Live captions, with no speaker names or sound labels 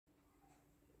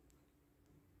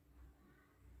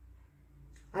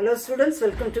Hello students,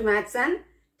 welcome to Maths and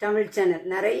Tamil channel.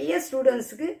 நிறைய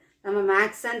ஸ்டூடண்ட்ஸ்க்கு நம்ம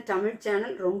Maths and Tamil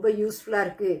channel ரொம்ப யூஸ்ஃபுல்லா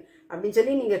இருக்கு அப்படினு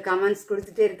சொல்லி நீங்க கமெண்ட்ஸ்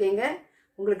கொடுத்துட்டே இருக்கீங்க.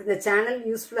 உங்களுக்கு இந்த சேனல்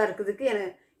யூஸ்ஃபுல்லா இருக்குதுக்கு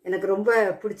எனக்கு ரொம்ப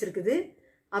பிடிச்சிருக்குது.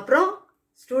 அப்புறம்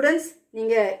ஸ்டூடண்ட்ஸ்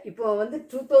நீங்க இப்போ வந்து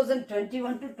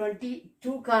 2021 to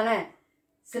 22 கான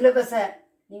சிலபஸை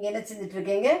நீங்க என்ன செஞ்சிட்டு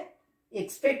இருக்கீங்க?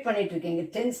 எக்ஸ்பெக்ட் பண்ணிட்டு இருக்கீங்க.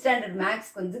 10th ஸ்டாண்டர்ட்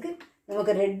மேத்ஸ் வந்து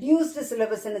நமக்கு ரெடியூஸ்டு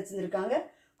சிலபஸ் என்ன செஞ்சிருக்காங்க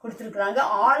கொடுத்திருக்காங்க.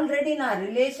 ஆல்ரெடி நான்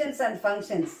ரிலேஷன்ஸ் அண்ட்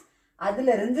ஃபங்க்ஷன்ஸ்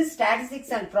அதுல இருந்து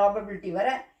ஸ்டாட்டிஸ்டிக்ஸ் அண்ட் ப்ராபபிலிட்டி வர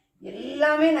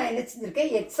எல்லாமே நான் என்ன செஞ்சிருக்கேன்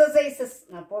எக்ஸசைசஸ்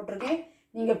நான் போட்டிருக்கேன்.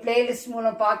 நீங்க பிளேலிஸ்ட்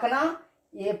மூலம் பார்க்கலாம்.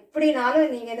 எப்படினாலும்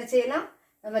நீங்க என்ன செய்யலாம்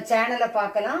நம்ம சேனலை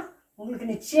பார்க்கலாம். உங்களுக்கு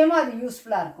நிச்சயமா அது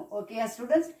யூஸ்ஃபுல்லா இருக்கும். ஓகே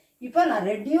ஸ்டூடெண்ட்ஸ், இப்போ நான்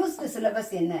ரெடியூஸ்டு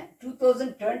சிலபஸ் என்ன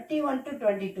 2021 to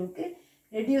 22க்கு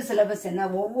ரெடியூஸ் சிலபஸ்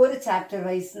என்ன ஒவ்வொரு சாப்டர்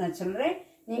வைஸ் நான் சொல்றேன்.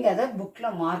 நீங்க அதை புக்ல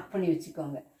மார்க் பண்ணி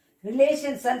வச்சுக்கோங்க.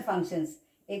 ரிலேஷன்ஸ் அண்ட் ஃபங்க்ஷன்ஸ்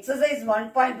எக்ஸசைஸ்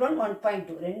 1.1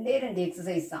 1.2 ரெண்டே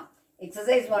எக்ஸசைஸ் தான்.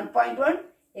 எக்ஸசைஸ் 1.1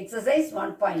 எக்ஸசைஸ்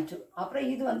 1.2 அப்புறம்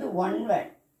இது வந்து one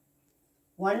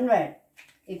word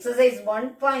exercise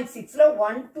 1.6ல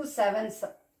 1 to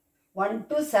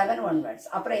 7 one words.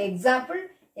 அப்புறம் எக்ஸாம்பிள்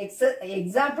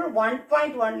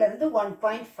 1.1ல இருந்து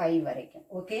 1.5 வரைக்கும்.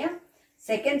 Okay,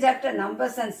 second chapter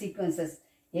numbers and sequences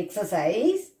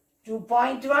exercise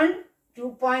 2.1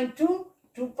 2.2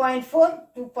 2.4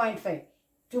 2.5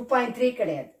 2.3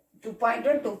 கிடையாது.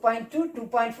 2.1 2.2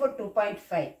 2.4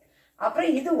 2.5 அப்புறம்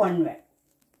இது ஒன் வேர்ட்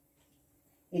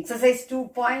எக்ஸசைஸ்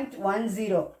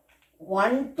 2.10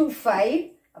 1 to 5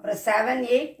 அப்புறம் 7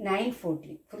 8 9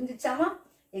 14 புரிஞ்சுச்சாமா?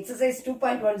 Exercise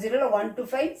 2.10ல 1 to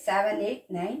 5 7 8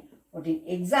 9 14.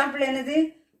 எக்ஸாம்பிள் என்னது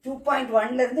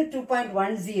 2.1ல இருந்து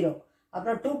 2.10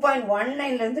 அப்புறம்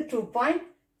 2.19ல இருந்து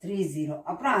 2.30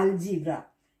 அப்புறம் அல்ஜீப்ரா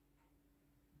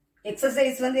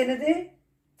எக்ஸசைஸ் வந்து என்னது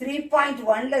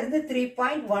 3.1ல இருந்து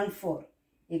 3.14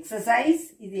 எக்ஸசைஸ்.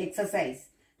 இது எக்ஸசைஸ்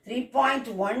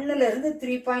 3.1ல இருந்து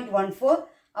 3.14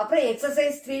 அப்புறம்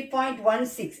எக்ஸசைஸ்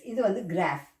 3.16 இது வந்து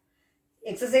கிராஃப்.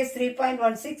 Exercise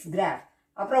 3.16 graph.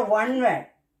 அப்புறம் ஒன் வேர்ட்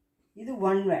இது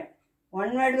ஒன்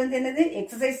வேர்ட் வந்து என்னது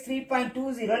எக்ஸசைஸ்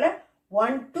 3.20ல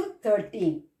 1 to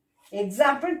 13.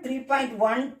 எக்ஸாம்பிள்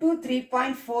 3.1 to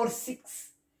 3.46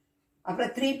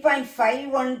 அப்புறம்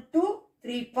 3.51 to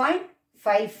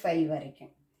 3.55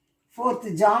 வரைக்கும். ஃபோர்த்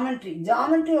ஜாமெட்ரி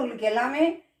உங்களுக்கு எல்லாமே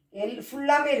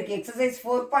ஃபுல்லாவே இருக்கு. எக்ஸசைஸ்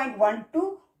 4.1 to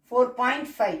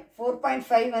 4.5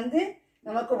 4.5 வந்து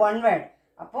நமக்கு ஒன் வேர்ட்.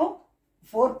 அப்போ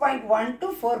 4.1 to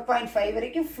 4.5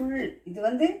 வரைக்கும் ஃபுல். இது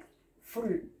வந்து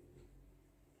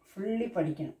ஃபுல்லி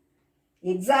படிக்கணும்.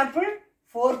 எக்ஸாம்பிள்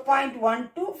 4.1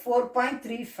 to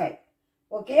 4.35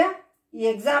 ஓகேயா?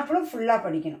 எக்ஸாம்பிளும் ஃபுல்லா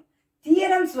படிக்கணும்.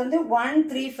 தியரம்ஸ் வந்து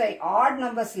 135 ஆட்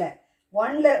நம்பர்ஸ்ல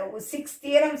 6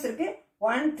 தியரம்ஸ் இருக்கு.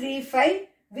 135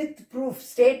 வித் ப்ரூஃப்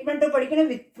ஸ்டேட்மெண்ட்டும் படிக்கணும்,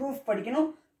 வித் ப்ரூஃப் படிக்கணும்.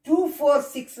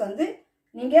 246 வந்து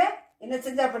நீங்க என்ன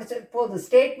செஞ்சா படிச்ச போதும்,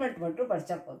 ஸ்டேட்மெண்ட் மட்டும்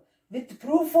படிச்சா போதும். வித்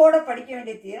ப்ரூஃபோட படிக்க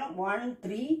வேண்டிய theorem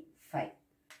 135.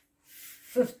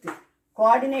 Fifth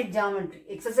coordinate geometry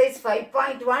exercise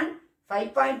 5.1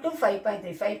 5.2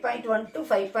 5.3 5.1 to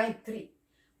 5.3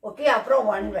 okay. அப்புறம்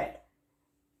ஒன் வேர்ட்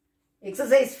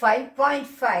எக்ஸசைஸ்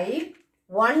 5.5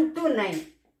 1 to 9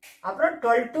 அப்புறம்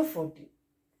 12 to 14.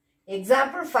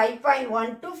 Example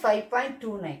 5.1 to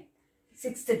 5.29.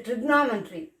 Sixth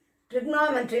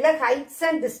ட்ரிக்னாமெட்ரியில heights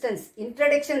and distance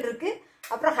introduction இருக்கு.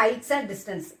 அப்புறம் ஹைட்ஸ் அண்ட்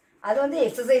டிஸ்டன்ஸ் அது வந்து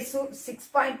எக்ஸசைஸ்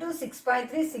 6.2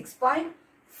 6.3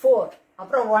 6.4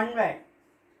 அப்புறம் one word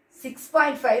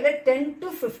 6.5ல 10 to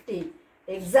 15.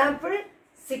 Example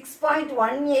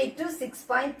 6.18 to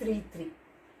 6.33.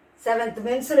 Seventh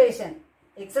mensuration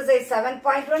exercise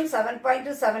 7.1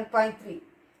 7.2 7.3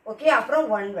 okay. அப்புறம்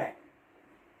one word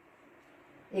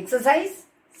exercise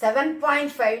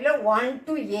 7.5ல 1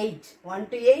 to 8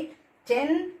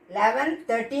 10 11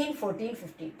 13 14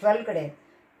 15 12 கிடையாது.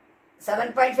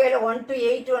 7.5ல 1 to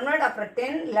 8 one word அப்புறம்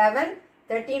 10 11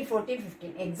 13 14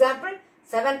 15. Example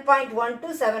 7.1 to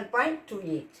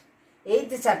 7.28.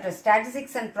 Eighth chapter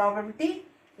statistics and probability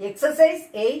exercise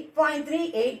 8.3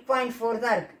 8.4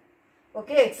 தான் இருக்கு.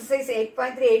 ஓகே, எக்ஸசைஸ்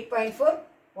 8.3 8.4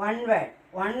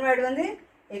 ஒன் வேர்ட் வந்து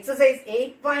exercise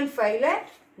 8.5ல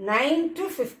 9 to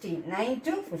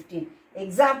 15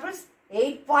 examples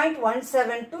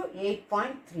 8.17 to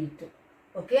 8.32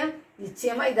 okay.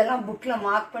 நிச்சயமா இதெல்லாம் புக்ல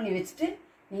mark பண்ணி வச்சுட்டு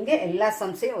நீங்க எல்லா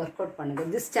சம்ஸையும் ஒர்க் அவுட் பண்ணுங்க.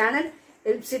 This channel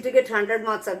helps you to get 100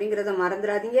 marks அப்படிங்கறத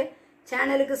மறந்துடாதீங்க.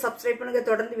 சேனலுக்கு சப்ஸ்கிரைப் பண்ணுங்க.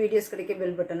 தொடர்ந்து வீடியோஸ் கிடைக்க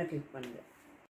பெல் பட்டனை கிளிக் பண்ணுங்க.